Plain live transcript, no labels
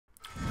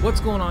What's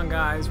going on,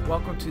 guys?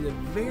 Welcome to the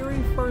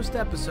very first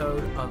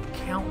episode of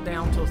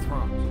Countdown to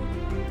Thrones.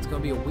 It's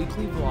going to be a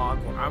weekly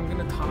vlog where I'm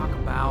going to talk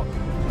about,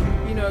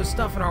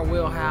 stuff in our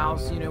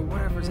wheelhouse,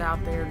 whatever's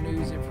out there,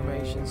 news,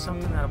 information,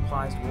 something that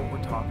applies to what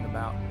we're talking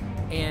about.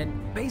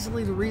 And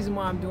basically the reason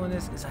why I'm doing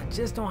this is I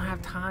just don't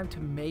have time to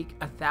make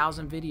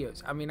 1,000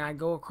 videos. I mean, I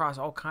go across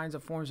all kinds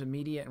of forms of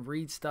media and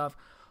read stuff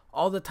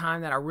all the time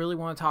that I really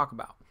want to talk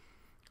about.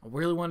 I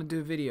really want to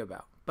do a video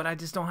about, but I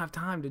just don't have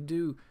time to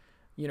do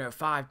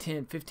 5,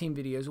 10, 15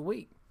 videos a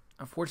week.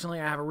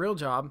 Unfortunately, I have a real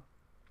job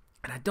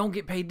and I don't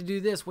get paid to do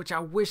this, which I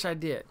wish I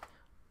did.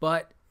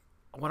 But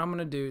what I'm going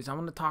to do is I'm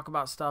going to talk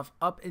about stuff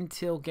up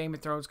until Game of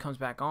Thrones comes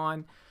back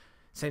on.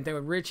 Same thing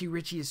with Richie.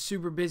 Richie is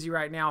super busy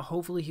right now.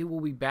 Hopefully he will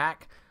be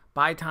back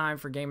by time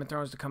for Game of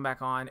Thrones to come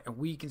back on and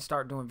we can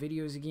start doing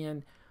videos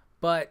again.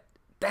 But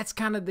that's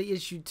kind of the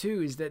issue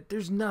too, is that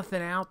there's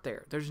nothing out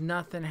there. There's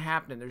nothing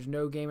happening. There's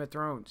no Game of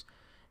Thrones.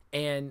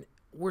 And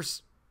we're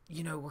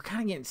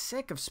kind of getting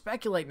sick of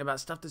speculating about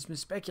stuff that's been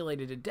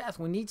speculated to death.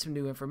 We need some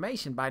new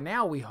information. By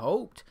now, we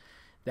hoped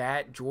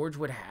that George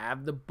would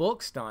have the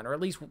books done, or at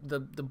least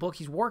the book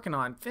he's working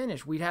on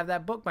finished. We'd have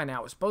that book by now.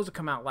 It was supposed to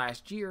come out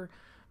last year.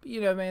 But,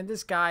 man,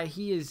 this guy,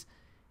 he is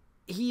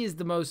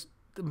the most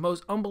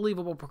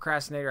unbelievable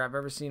procrastinator I've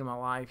ever seen in my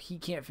life. He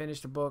can't finish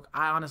the book.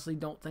 I honestly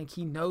don't think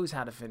he knows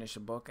how to finish a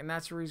book, and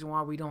that's the reason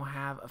why we don't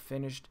have a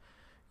finished,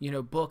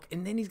 book.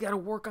 And then he's got to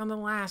work on the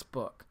last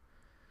book.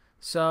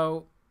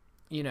 So,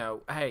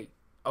 hey,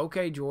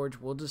 okay, George,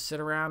 we'll just sit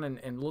around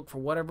and look for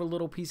whatever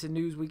little piece of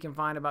news we can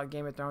find about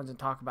Game of Thrones and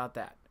talk about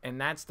that. And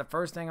that's the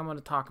first thing I'm going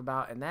to talk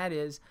about, and that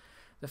is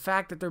the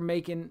fact that they're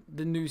making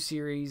the new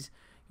series.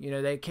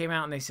 They came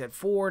out and they said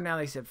 4, now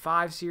they said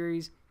 5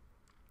 series.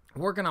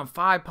 Working on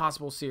 5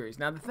 possible series.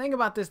 Now, the thing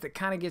about this that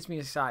kind of gets me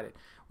excited,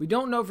 we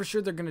don't know for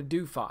sure they're going to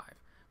do 5,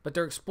 but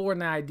they're exploring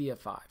the idea of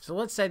 5. So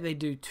let's say they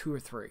do 2 or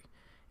 3.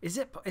 It's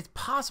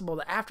possible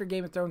that after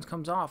Game of Thrones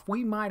comes off,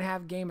 we might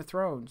have Game of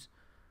Thrones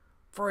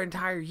for an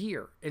entire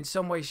year in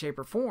some way, shape,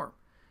 or form.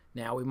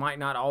 Now, we might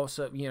not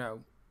also,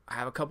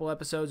 have a couple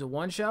episodes of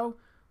one show,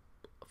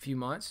 a few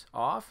months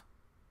off,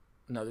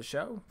 another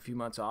show, a few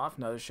months off,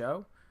 another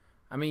show.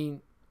 I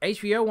mean,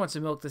 HBO wants to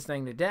milk this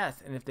thing to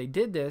death, and if they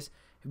did this,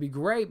 it'd be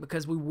great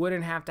because we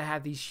wouldn't have to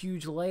have these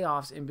huge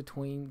layoffs in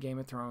between Game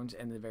of Thrones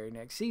and the very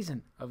next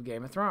season of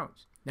Game of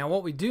Thrones. Now,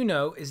 what we do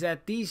know is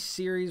that these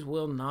series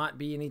will not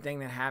be anything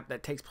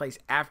that takes place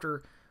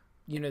after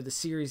the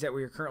series that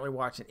we are currently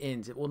watching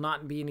ends. It will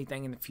not be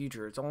anything in the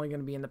future. It's only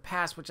going to be in the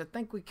past, which I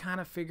think we kind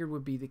of figured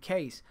would be the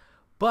case.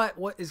 But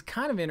what is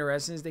kind of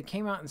interesting is they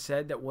came out and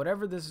said that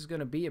whatever this is going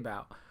to be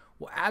about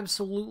will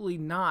absolutely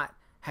not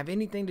have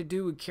anything to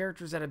do with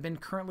characters that have been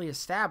currently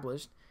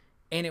established,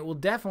 and it will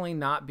definitely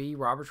not be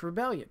Robert's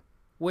Rebellion,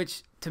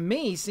 which to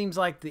me seems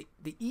like the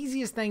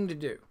easiest thing to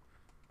do.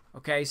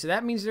 Okay, so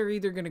that means they're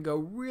either going to go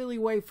really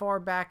way far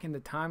back in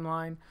the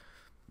timeline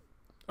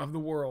of the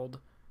world,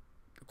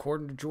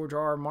 according to George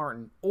R.R.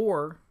 Martin,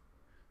 or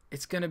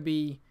it's going to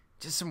be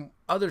just some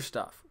other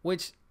stuff,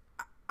 which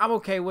I'm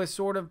okay with,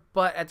 sort of,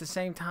 but at the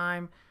same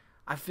time,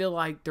 I feel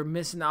like they're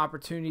missing the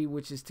opportunity,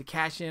 which is to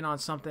cash in on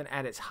something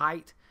at its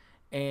height,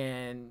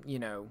 and,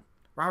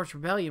 Robert's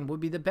Rebellion would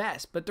be the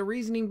best. But the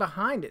reasoning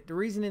behind it, the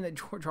reasoning that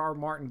George R.R.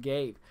 Martin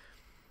gave,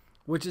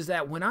 which is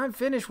that when I'm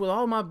finished with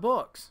all my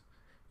books,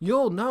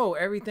 you'll know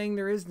everything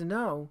there is to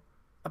know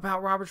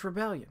about Robert's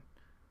Rebellion,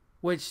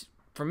 which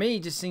for me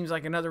just seems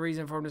like another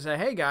reason for him to say,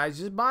 hey guys,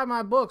 just buy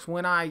my books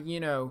when I,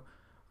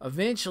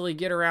 eventually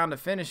get around to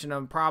finishing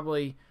them,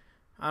 probably,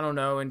 I don't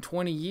know, in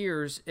 20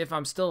 years, if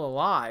I'm still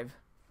alive.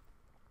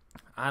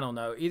 I don't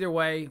know. Either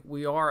way,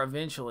 we are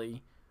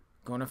eventually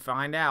going to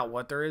find out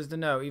what there is to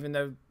know, even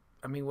though,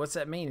 I mean, what's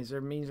that mean?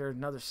 Means there's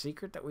another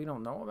secret that we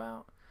don't know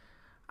about?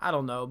 I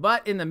don't know.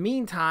 But in the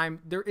meantime,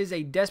 there is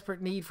a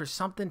desperate need for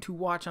something to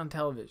watch on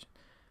television.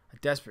 A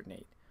desperate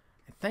need.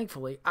 And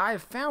thankfully, I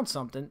have found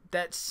something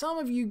that some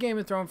of you Game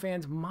of Thrones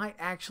fans might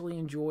actually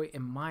enjoy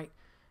and might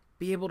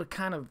be able to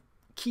kind of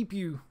keep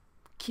you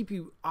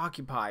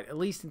occupied, at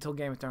least until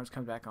Game of Thrones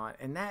comes back on.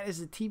 And that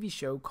is a TV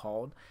show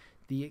called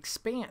The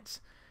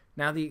Expanse.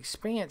 Now, The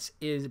Expanse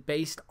is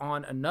based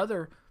on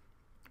another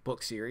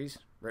book series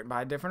written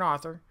by a different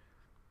author.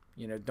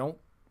 Don't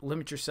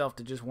limit yourself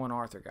to just one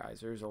author, guys.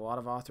 There's a lot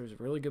of authors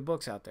of really good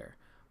books out there.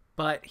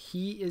 But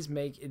he is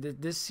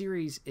this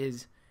series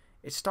is,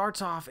 it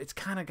starts off, it's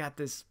kind of got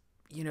this,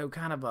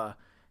 kind of a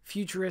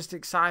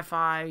futuristic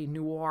sci-fi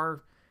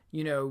noir,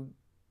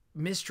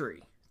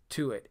 mystery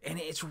to it. And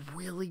it's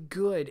really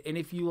good. And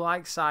if you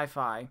like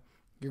sci-fi,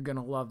 you're going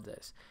to love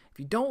this. If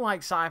you don't like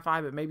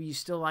sci-fi, but maybe you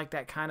still like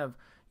that kind of,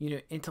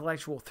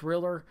 intellectual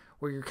thriller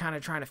where you're kind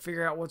of trying to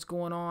figure out what's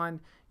going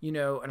on, and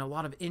a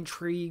lot of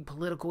intrigue,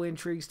 political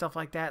intrigue, stuff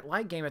like that,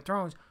 like Game of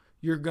Thrones,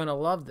 you're going to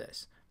love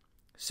this.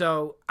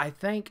 So I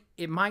think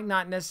it might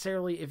not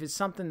necessarily, if it's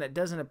something that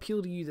doesn't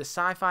appeal to you, the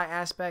sci-fi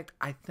aspect,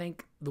 I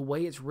think the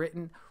way it's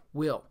written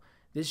will.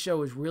 This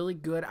show is really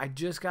good. I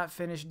just got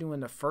finished doing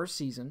the first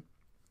season.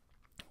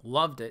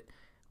 Loved it.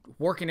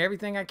 Working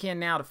everything I can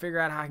now to figure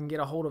out how I can get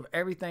a hold of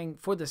everything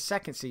for the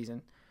second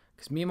season,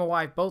 because me and my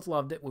wife both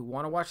loved it. We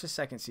want to watch the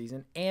second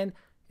season, and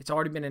it's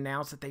already been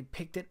announced that they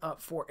picked it up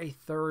for a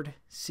third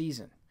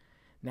season.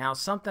 Now,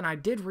 something I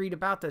did read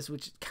about this,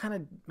 which kind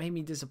of made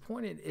me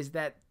disappointed, is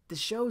that the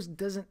show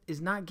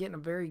is not getting a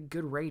very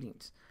good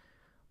ratings.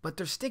 But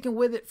they're sticking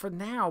with it for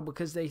now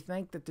because they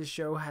think that the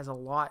show has a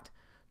lot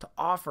to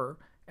offer,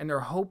 and they're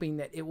hoping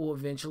that it will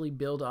eventually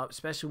build up,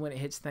 especially when it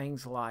hits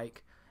things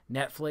like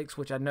Netflix,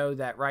 which I know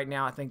that right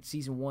now I think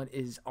season 1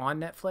 is on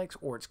Netflix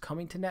or it's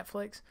coming to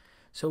Netflix.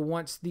 So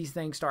once these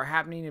things start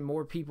happening and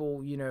more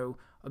people,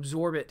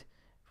 absorb it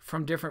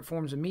from different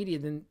forms of media,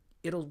 then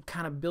it'll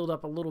kind of build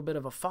up a little bit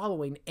of a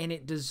following, and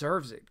it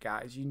deserves it,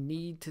 guys. You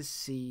need to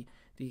see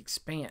The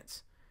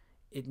Expanse.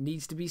 It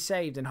needs to be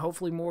saved, and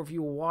hopefully more of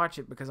you will watch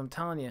it, because I'm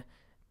telling you,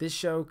 this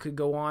show could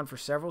go on for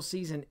several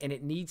seasons, and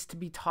it needs to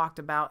be talked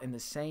about in the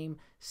same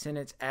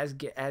sentence as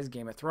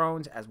Game of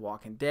Thrones, as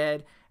Walking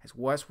Dead, as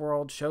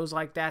Westworld, shows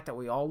like that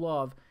we all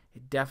love.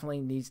 It definitely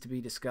needs to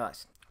be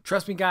discussed.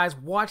 Trust me, guys,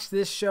 watch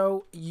this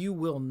show. You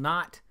will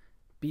not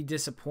be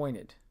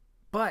disappointed.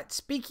 But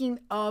speaking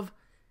of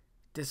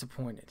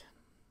disappointed,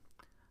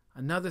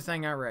 another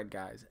thing I read,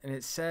 guys, and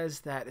it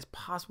says that it's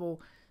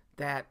possible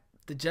that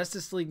the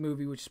Justice League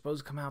movie, which is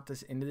supposed to come out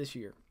this end of this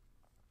year,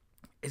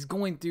 is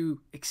going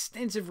through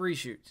extensive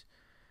reshoots.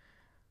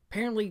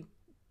 Apparently,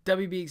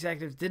 WB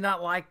executives did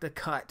not like the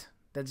cut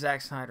that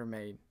Zack Snyder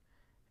made,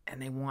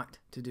 and they want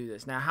to do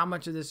this. Now, how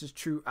much of this is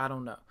true, I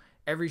don't know.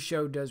 Every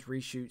show does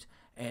reshoots,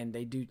 and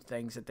they do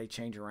things that they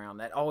change around.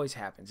 That always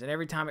happens. And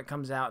every time it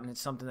comes out and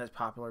it's something that's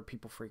popular,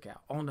 people freak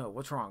out. Oh no,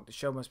 what's wrong? The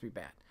show must be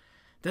bad.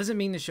 Doesn't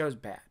mean the show's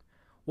bad.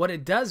 What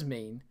it does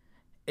mean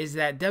is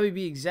that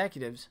WB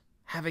executives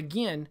have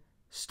again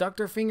stuck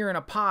their finger in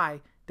a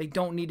pie they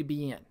don't need to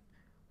be in,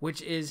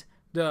 which is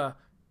the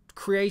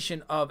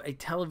creation of a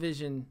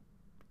television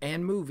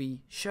and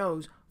movie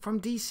shows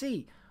from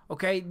DC.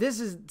 Okay, this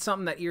is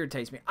something that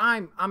irritates me.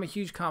 I'm a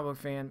huge comic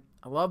book fan.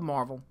 I love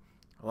Marvel.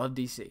 I love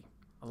DC.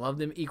 I love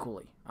them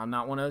equally. I'm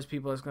not one of those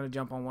people that's going to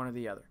jump on one or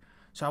the other.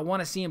 So I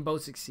want to see them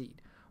both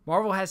succeed.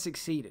 Marvel has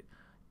succeeded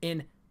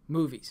in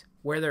movies.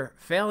 Where they're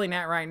failing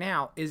at right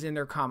now is in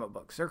their comic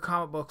books. Their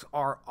comic books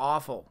are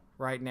awful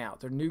right now.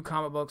 Their new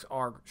comic books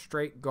are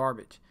straight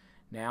garbage.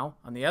 Now,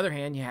 on the other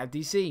hand, you have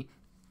DC,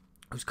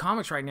 whose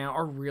comics right now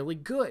are really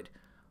good.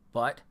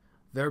 But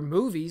their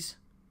movies,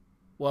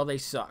 well, they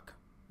suck.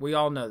 We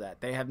all know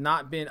that. They have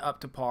not been up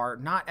to par,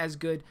 not as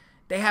good.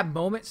 They have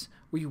moments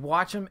where you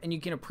watch them and you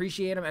can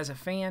appreciate them as a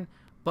fan,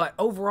 but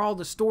overall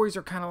the stories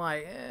are kind of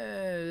like,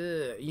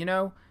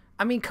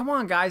 I mean, come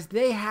on, guys.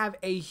 They have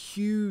a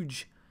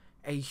huge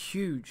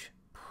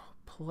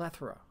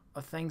plethora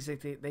of things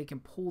that they can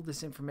pull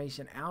this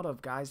information out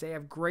of, guys. They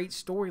have great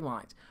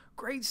storylines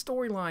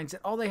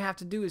that all they have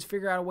to do is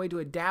figure out a way to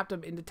adapt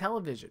them into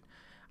television.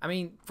 I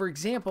mean, for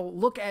example,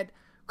 look at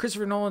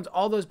Christopher Nolan's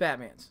all those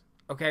Batmans.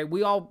 Okay,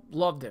 we all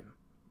loved him.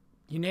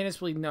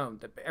 Unanimously known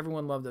that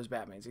everyone loved those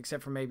Batmans,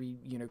 except for maybe,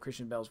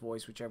 Christian Bale's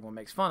voice, which everyone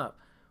makes fun of.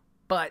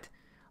 But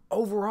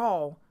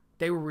overall,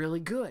 they were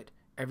really good.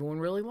 Everyone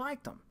really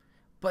liked them.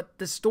 But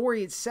the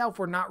story itself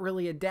were not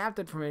really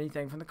adapted from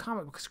anything from the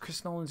comic, because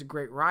Chris Nolan's a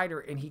great writer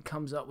and he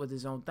comes up with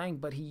his own thing,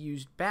 but he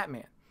used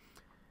Batman.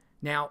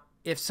 Now,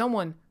 if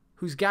someone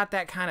who's got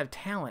that kind of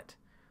talent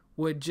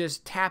would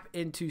just tap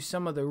into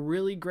some of the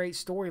really great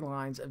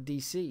storylines of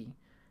DC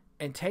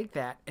and take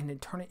that and then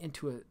turn it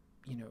into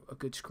a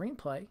good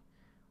screenplay,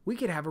 we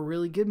could have a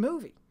really good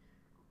movie.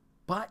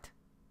 But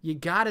you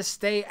got to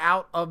stay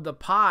out of the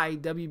pie,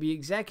 WB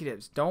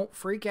executives. Don't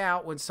freak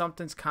out when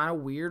something's kind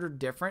of weird or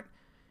different.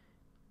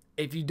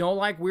 If you don't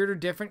like weird or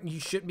different, you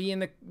shouldn't be in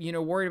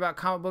the, worried about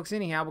comic books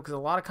anyhow, because a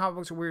lot of comic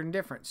books are weird and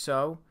different.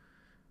 So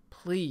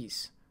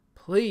please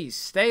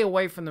stay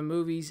away from the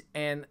movies.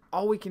 And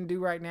all we can do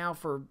right now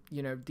for,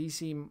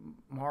 DC,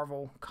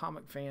 Marvel,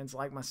 comic fans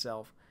like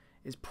myself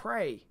is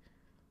pray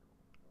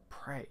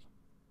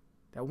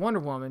that Wonder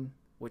Woman,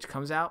 which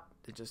comes out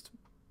in just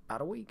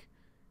about a week,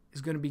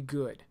 is going to be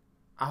good.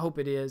 I hope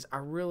it is. I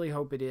really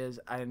hope it is.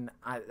 And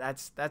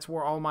that's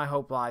where all my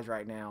hope lies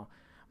right now.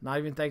 I'm not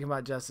even thinking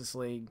about Justice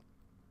League.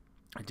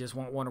 I just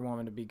want Wonder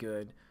Woman to be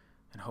good,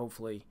 and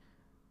hopefully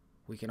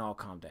we can all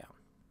calm down.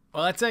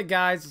 Well, that's it,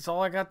 guys. That's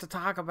all I got to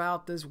talk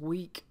about this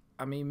week.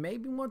 I mean,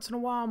 maybe once in a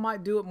while I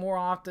might do it more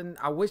often.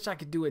 I wish I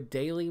could do a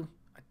daily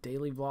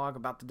vlog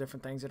about the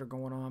different things that are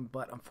going on,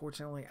 but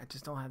unfortunately, I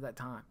just don't have that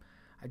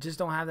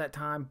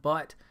time.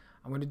 But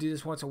I'm going to do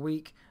this once a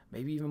week,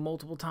 maybe even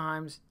multiple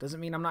times. Doesn't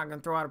mean I'm not going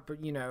to throw out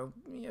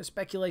a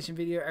speculation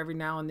video every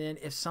now and then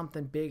if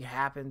something big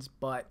happens,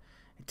 but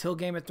until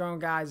Game of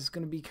Thrones, guys, it's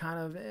going to be kind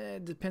of,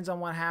 it depends on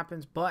what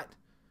happens. But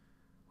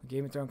when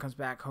Game of Thrones comes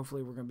back,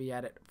 hopefully we're going to be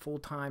at it full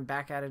time,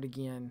 back at it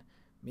again.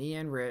 Me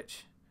and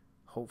Rich,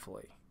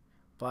 hopefully.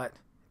 But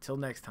until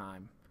next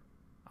time,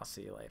 I'll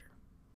see you later.